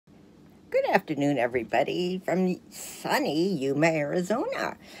Good afternoon, everybody, from sunny Yuma,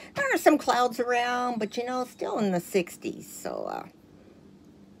 Arizona. There are some clouds around, but you know, still in the 60s, so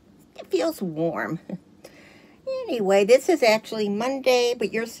it feels warm. Anyway, this is actually Monday,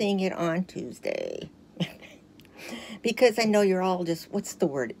 but you're seeing it on Tuesday. Because I know you're all just, what's the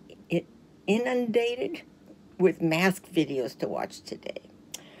word, inundated with mask videos to watch today.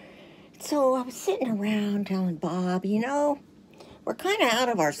 So I was sitting around telling Bob, you know, we're kind of out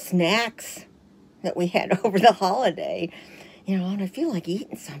of our snacks that we had over the holiday, you know, and I feel like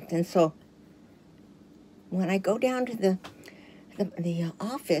eating something. So when I go down to the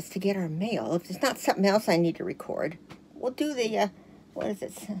office to get our mail, if there's not something else I need to record, we'll do the, what is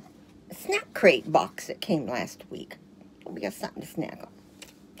it, snack crate box that came last week. We got something to snack on.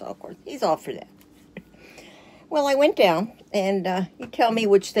 So, of course, he's all for that. Well, I went down, and you tell me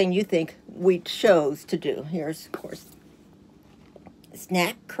which thing you think we chose to do. Here's, of course,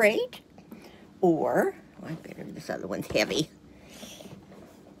 snack crate, or, I better, this other one's heavy.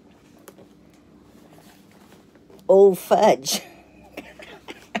 Old Fudge.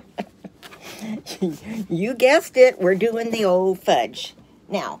 You guessed it, we're doing the Old Fudge.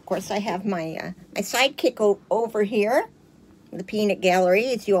 Now, of course, I have my my sidekick over here, the Peanut Gallery,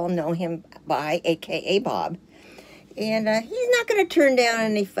 as you all know him by, a.k.a. Bob. And he's not going to turn down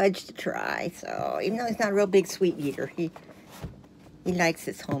any fudge to try, so even though he's not a real big sweet eater, he likes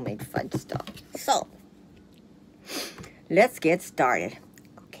his homemade fudge stuff. So, let's get started.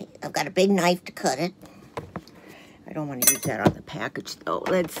 Okay, I've got a big knife to cut it. I don't want to use that on the package, though.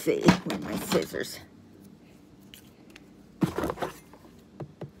 Let's see. Where are my scissors?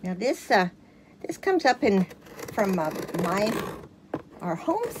 Now, this comes up from our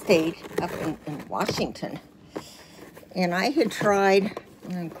home state up in Washington. And I had tried,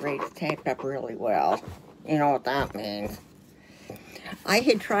 oh great, it's taped up really well. You know what that means. I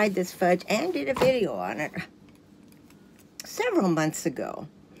had tried this fudge and did a video on it several months ago.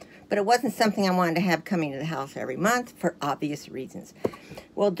 But it wasn't something I wanted to have coming to the house every month for obvious reasons.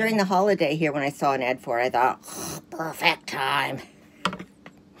 Well, during the holiday here, when I saw an ad for it, I thought, oh, perfect time.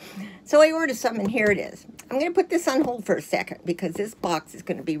 So I ordered some, and here it is. I'm going to put this on hold for a second because this box is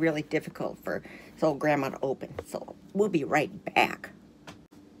going to be really difficult for old Grandma to open. So we'll be right back.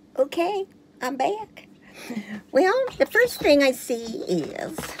 Okay, I'm back. Well, the first thing I see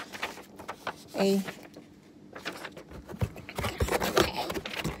is a...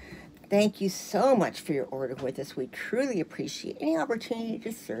 Thank you so much for your order with us. We truly appreciate any opportunity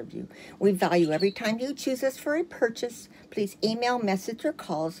to serve you. We value every time you choose us for a purchase. Please email, message, or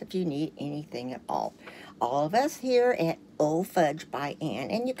call us if you need anything at all. All of us here at O Fudge by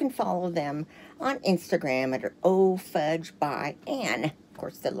Ann, and you can follow them on Instagram at O Fudge by Ann. Of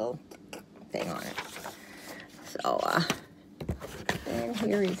course, the little thing on it. So, and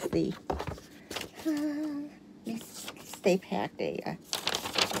here is the, they packed a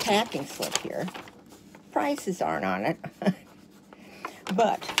packing slip here. Prices aren't on it.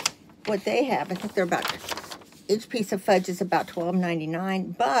 But what they have, I think they're about, each piece of fudge is about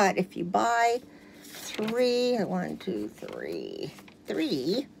 $12.99. But if you buy three,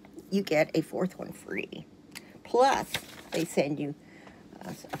 you get a fourth one free. Plus, they send you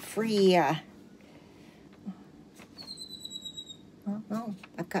a free, well, no,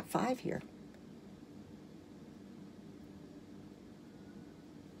 I've got 5 here.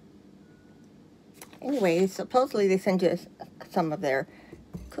 Anyway, supposedly they send you some of their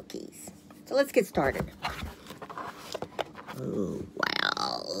cookies. So let's get started. Oh,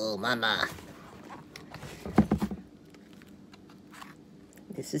 wow. Oh, mama.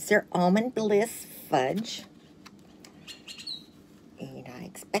 This is their Almond Bliss Fudge. And I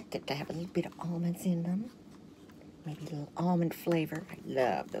expect it to have a little bit of almonds in them. Maybe a little almond flavor. I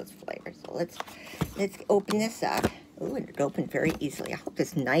love those flavors. So let's open this up. Oh, and it opened very easily. I hope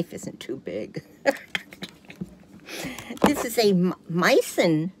this knife isn't too big. This is a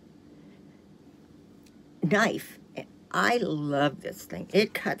Meissen knife. I love this thing.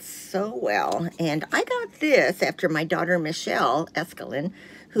 It cuts so well. And I got this after my daughter Michelle Escalin,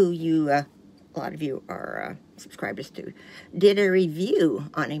 who a lot of you are subscribers to, did a review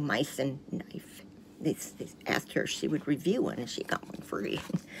on a Meissen knife. They asked her if she would review one, and she got one free.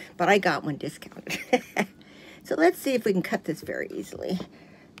 But I got one discounted. So let's see if we can cut this very easily.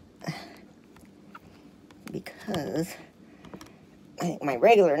 Because I think my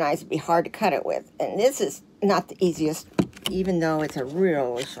regular knives would be hard to cut it with. And this is not the easiest, even though it's a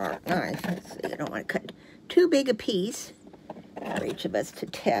really sharp knife. Let's see, I don't want to cut too big a piece for each of us to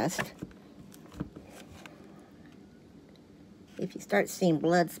test. If you start seeing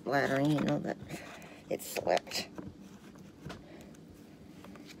blood splattering, you know that it slipped.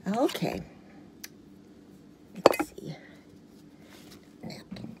 Okay. Let's see.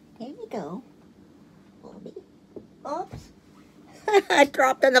 Napkin. There you go. Bobby. Oops. I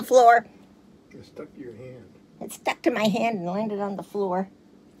dropped on the floor. It stuck to your hand. It stuck to my hand and landed on the floor.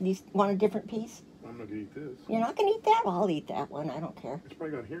 You want a different piece? I'm going to eat this. You're not going to eat that? Well, I'll eat that one. I don't care. It's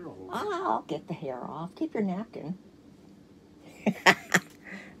probably got hair all over it. I'll get the hair off. Keep your napkin.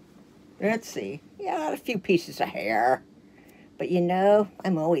 Let's see. Yeah, a few pieces of hair. But you know,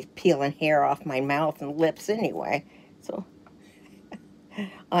 I'm always peeling hair off my mouth and lips anyway. So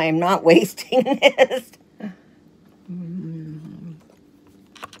I am not wasting this.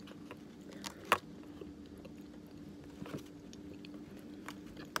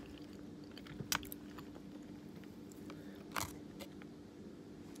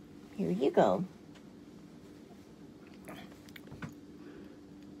 Here you go.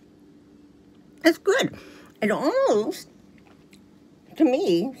 It's good. It almost, to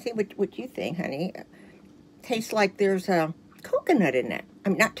me, see what you think, honey, tastes like there's a coconut in it. I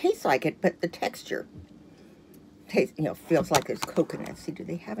mean, not taste like it, but the texture. Taste, you know, feels like there's coconut. See, do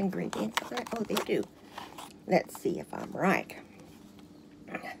they have ingredients in it? Oh, they do. Let's see if I'm right.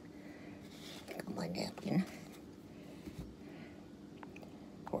 Pick up my napkin.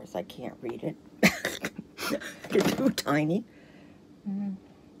 Of course, I can't read it. They're too tiny.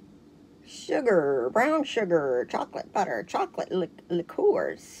 Sugar, brown sugar, chocolate butter, chocolate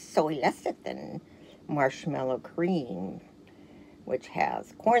liqueurs, soy lecithin, marshmallow cream, which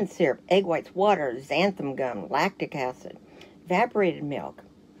has corn syrup, egg whites, water, xanthan gum, lactic acid, evaporated milk,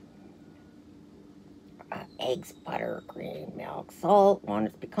 eggs, butter, green milk, salt,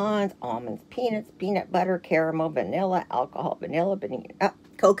 walnuts, pecans, almonds, peanuts, peanut butter, caramel, vanilla, alcohol, vanilla,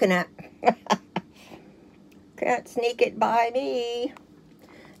 coconut. Can't sneak it by me.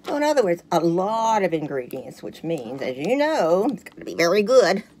 So in other words, a lot of ingredients, which means, as you know, it's got to be very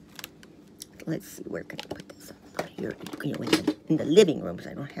good. Let's see, where can I put this? Here, you know, in the living room,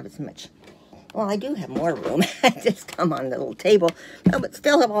 because I don't have as much. Well, I do have more room. I just come on the little table, no, but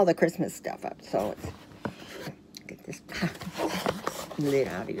still have all the Christmas stuff up. So let's get this lid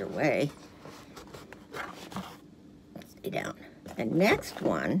out of your way. Stay down. The next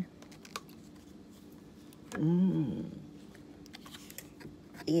one.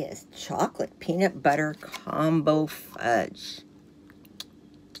 Is chocolate peanut butter combo fudge.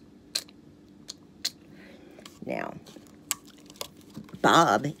 Now,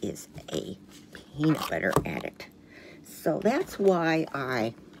 Bob is a peanut butter addict, so that's why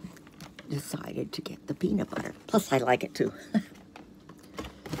I decided to get the peanut butter. Plus, I like it too.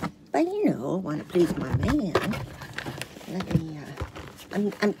 But you know, I want to please my man. Let me.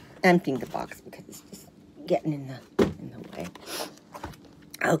 I'm emptying the box because it's just getting in the way.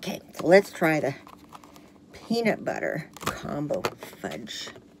 Okay, so let's try the peanut butter combo fudge.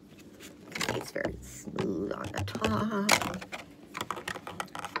 Okay, it's very smooth on the top.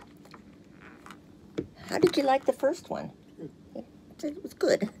 How did you like the first one? It was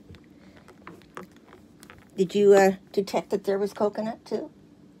good. Did you detect that there was coconut too?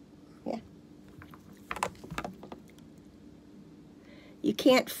 Yeah. You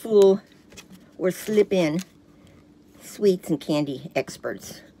can't fool or slip in sweets and candy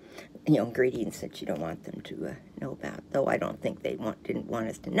experts, you know, ingredients that you don't want them to know about. Though I don't think they didn't want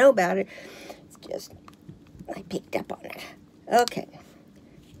us to know about it. It's just I picked up on it. Okay,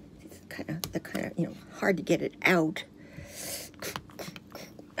 it's kind of you know, hard to get it out.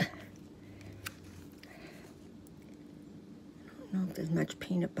 I don't know if there's much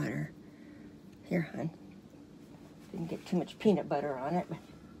peanut butter here, hon. Didn't get too much peanut butter on it.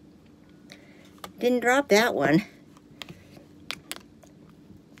 Didn't drop that one.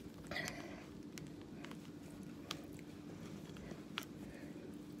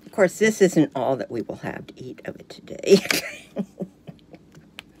 Of course, this isn't all that we will have to eat of it today.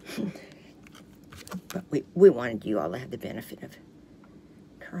 But we wanted you all to have the benefit of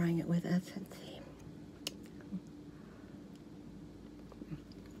trying it with us. Let's see.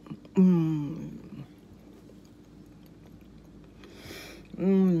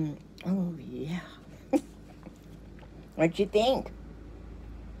 Oh, yeah. What'd you think?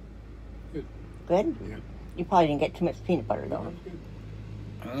 Good. Good? Yeah. You probably didn't get too much peanut butter, though. That's good.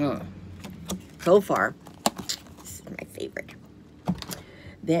 So far, this is my favorite.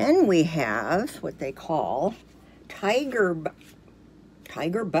 Then we have what they call tiger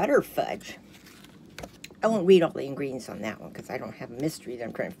butter fudge. I won't read all the ingredients on that one because I don't have a mystery that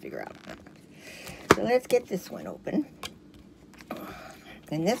I'm trying to figure out. So let's get this one open.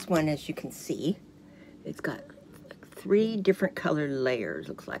 And this one, as you can see, it's got 3 different color layers.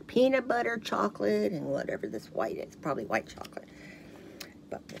 Looks like peanut butter, chocolate, and whatever this white is. Probably white chocolate.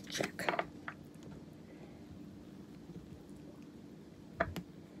 but we'll check.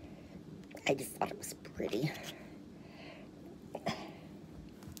 I just thought it was pretty.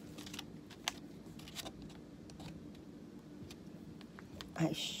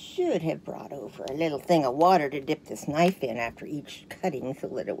 I should have brought over a little thing of water to dip this knife in after each cutting so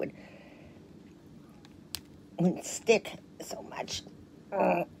that it wouldn't stick so much.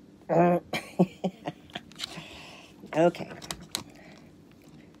 Okay.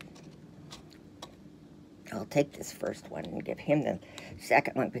 I'll take this first one and give him the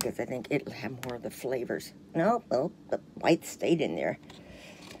second one because I think it'll have more of the flavors. No, well, the white stayed in there.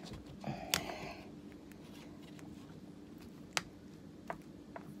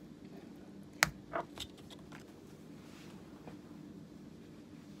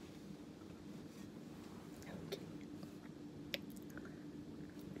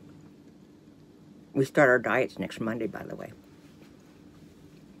 We start our diets next Monday, by the way.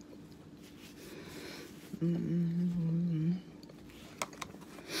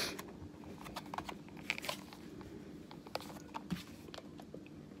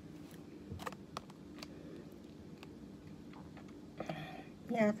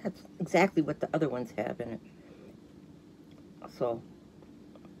 Yeah, that's exactly what the other ones have in it. So,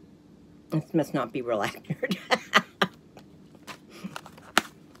 this must not be real accurate.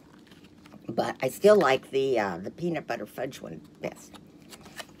 But I still like the peanut butter fudge one best.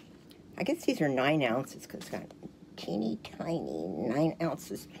 I guess these are 9 ounces because it's got teeny tiny 9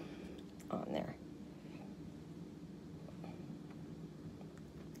 ounces on there.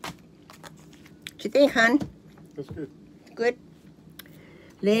 What you think, hon? That's good. Good.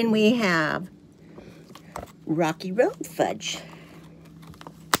 Then we have Rocky Road fudge.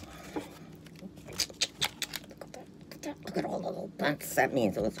 Look at all the little bumps. That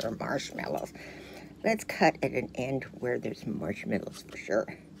means those are marshmallows. Let's cut at an end where there's marshmallows for sure.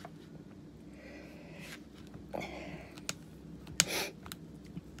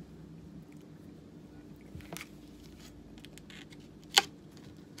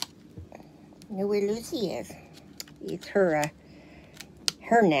 Know where Lucy is. It's her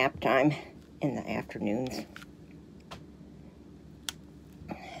nap time in the afternoons.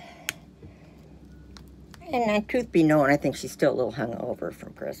 And truth be known, I think she's still a little hungover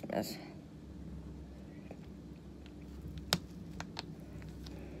from Christmas.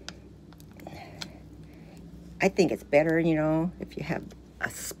 I think it's better, you know, if you have a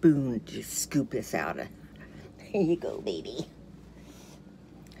spoon to scoop this out of. Here you go, baby.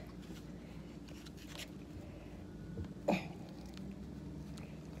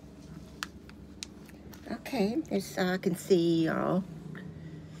 Okay, there's, I can see,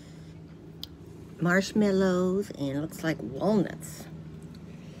 marshmallows and looks like walnuts.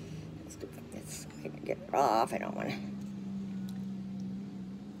 Let's do this. I can get it off. I don't want to.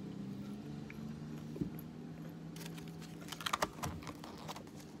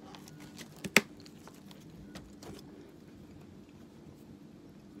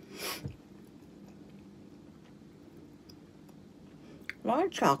 A lot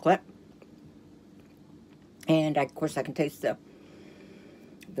of chocolate. And of course I can taste the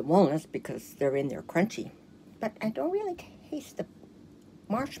walnuts because they're in there crunchy. But I don't really taste the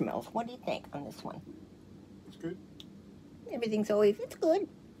marshmallows. What do you think on this one? It's good. Everything's always, it's good.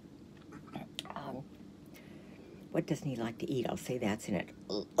 What doesn't he like to eat? I'll say that's in it.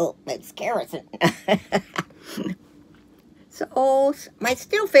 Oh, it's carrots. So, my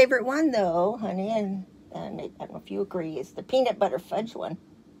still favorite one though, honey, and I don't know if you agree, is the peanut butter fudge one.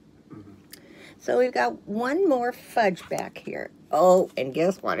 So we've got one more fudge back here. Oh, and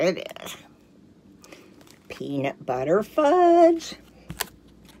guess what it is? Peanut butter fudge.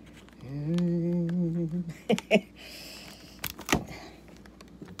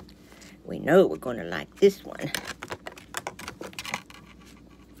 We know we're going to like this one.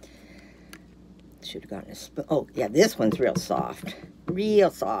 Should have gotten a spoon. Oh, yeah, this one's real soft.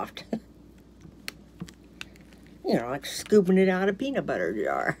 Real soft. You know, like scooping it out of a peanut butter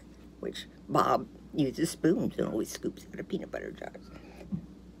jar, which Bob uses spoons and always scoops out of peanut butter jars.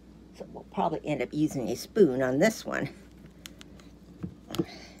 So we'll probably end up using a spoon on this one.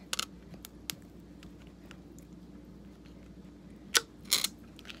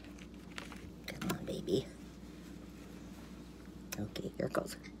 Come on, baby. Okay, here it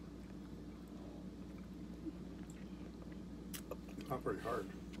goes. Not very hard.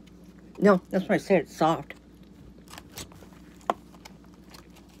 No, that's why I said it's soft.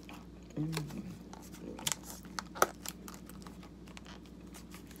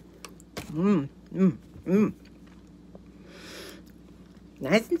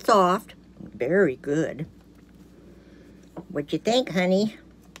 Nice and soft. Very good. What you think, honey?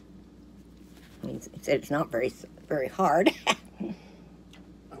 He said it's not very hard. I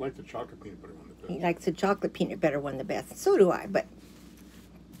like the chocolate peanut butter one the He best. likes the chocolate peanut butter one the best. So do I, but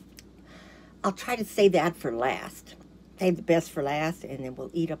I'll try to save that for last. Save the best for last, and then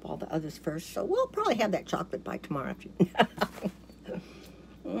we'll eat up all the others first. So we'll probably have that chocolate by tomorrow.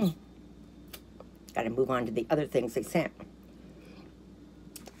 Got to move on to the other things they sent.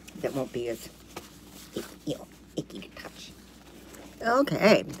 That won't be as, icky to touch.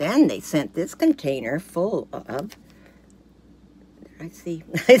 Okay, then they sent this container full of, I see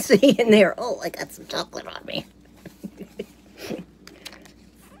in there, oh, I got some chocolate on me.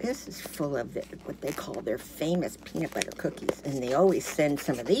 This is full of what they call their famous peanut butter cookies, and they always send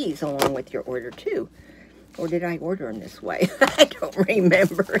some of these along with your order too. Or did I order them this way? I don't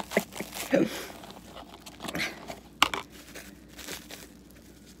remember.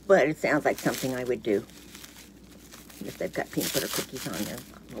 But it sounds like something I would do. If they've got peanut butter cookies on there,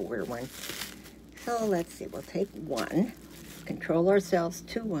 I'll order one. So let's see, we'll take one. Control ourselves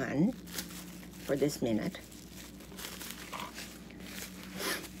to one for this minute.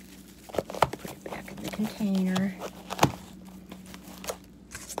 Put it back in the container.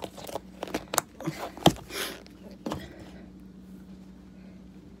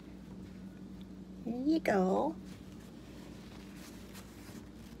 Here you go.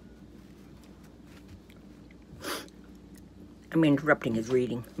 I'm interrupting his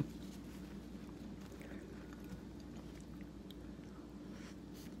reading.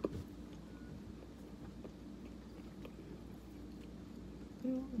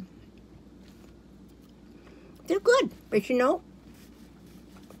 They're good, but you know,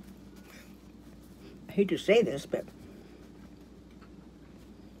 I hate to say this, but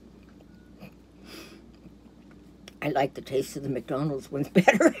I like the taste of the McDonald's ones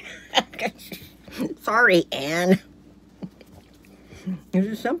better. Sorry, Anne.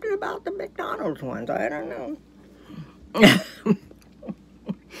 There's something about the McDonald's ones. I don't know.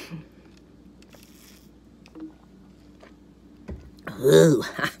 Ooh.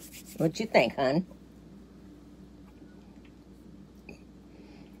 What'd you think, hon?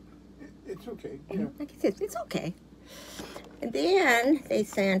 It's okay. Yeah. Like I said, it's okay. And then they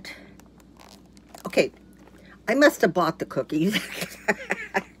sent... Okay, I must have bought the cookies.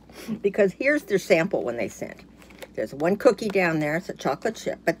 Because here's their sample when they sent. There's one cookie down there. It's a chocolate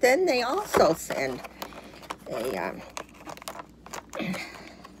chip. But then they also send a...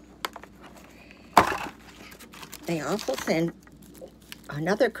 they also send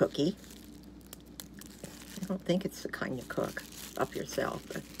another cookie. I don't think it's the kind you cook up yourself,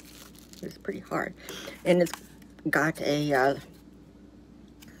 but it's pretty hard. And it's got a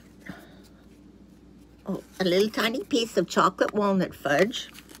little tiny piece of chocolate walnut fudge.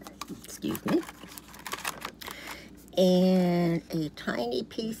 Excuse me. And a tiny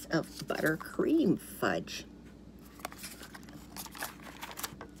piece of buttercream fudge.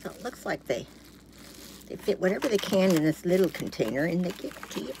 So it looks like they fit whatever they can in this little container, and they give it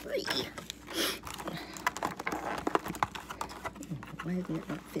to you free. Why isn't it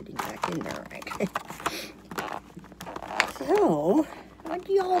not fitting back in there right? So, what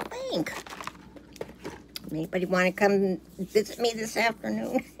do y'all think? Anybody want to come visit me this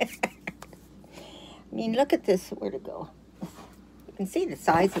afternoon? I mean, look at this. Where'd it go? You can see the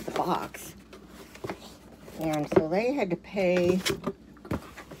size of the box. And so they had to pay...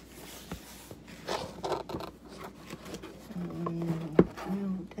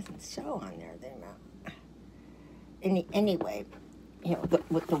 it doesn't show on there the amount. Anyway, you know,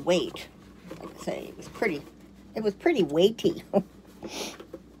 with the weight, like I say, it was pretty weighty.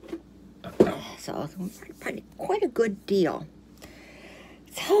 So quite a good deal.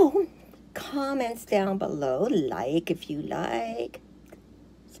 So, comments down below. Like if you like.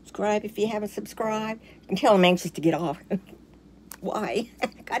 Subscribe if you haven't subscribed. You can tell I'm anxious to get off. Why?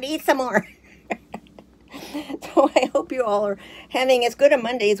 Gotta eat some more. So I hope you all are having as good a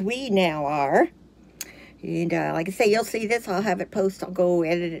Monday as we now are. And like I say, you'll see this. I'll have it post. I'll go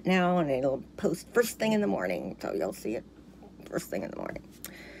edit it now, and it'll post first thing in the morning. So you'll see it first thing in the morning.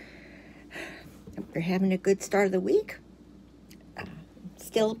 We're having a good start of the week.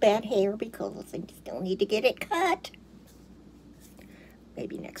 Still bad hair because I still need to get it cut.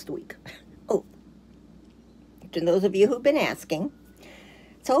 Maybe next week. Oh, to those of you who've been asking,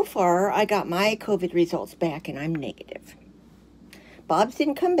 so far I got my COVID results back and I'm negative. Bob's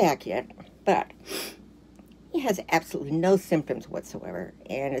didn't come back yet, but he has absolutely no symptoms whatsoever.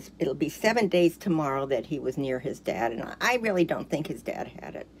 And it'll be 7 days tomorrow that he was near his dad, and I really don't think his dad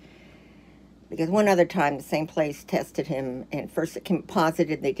had it. Because one other time, the same place tested him, and first it came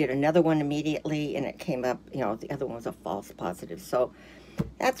positive. They did another one immediately, and it came up, you know, the other one was a false positive. So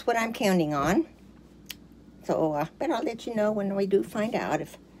that's what I'm counting on. So, but I'll let you know when we do find out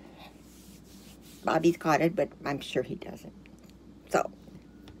if Bobby's caught it, but I'm sure he doesn't. So,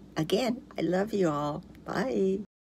 again, I love you all. Bye.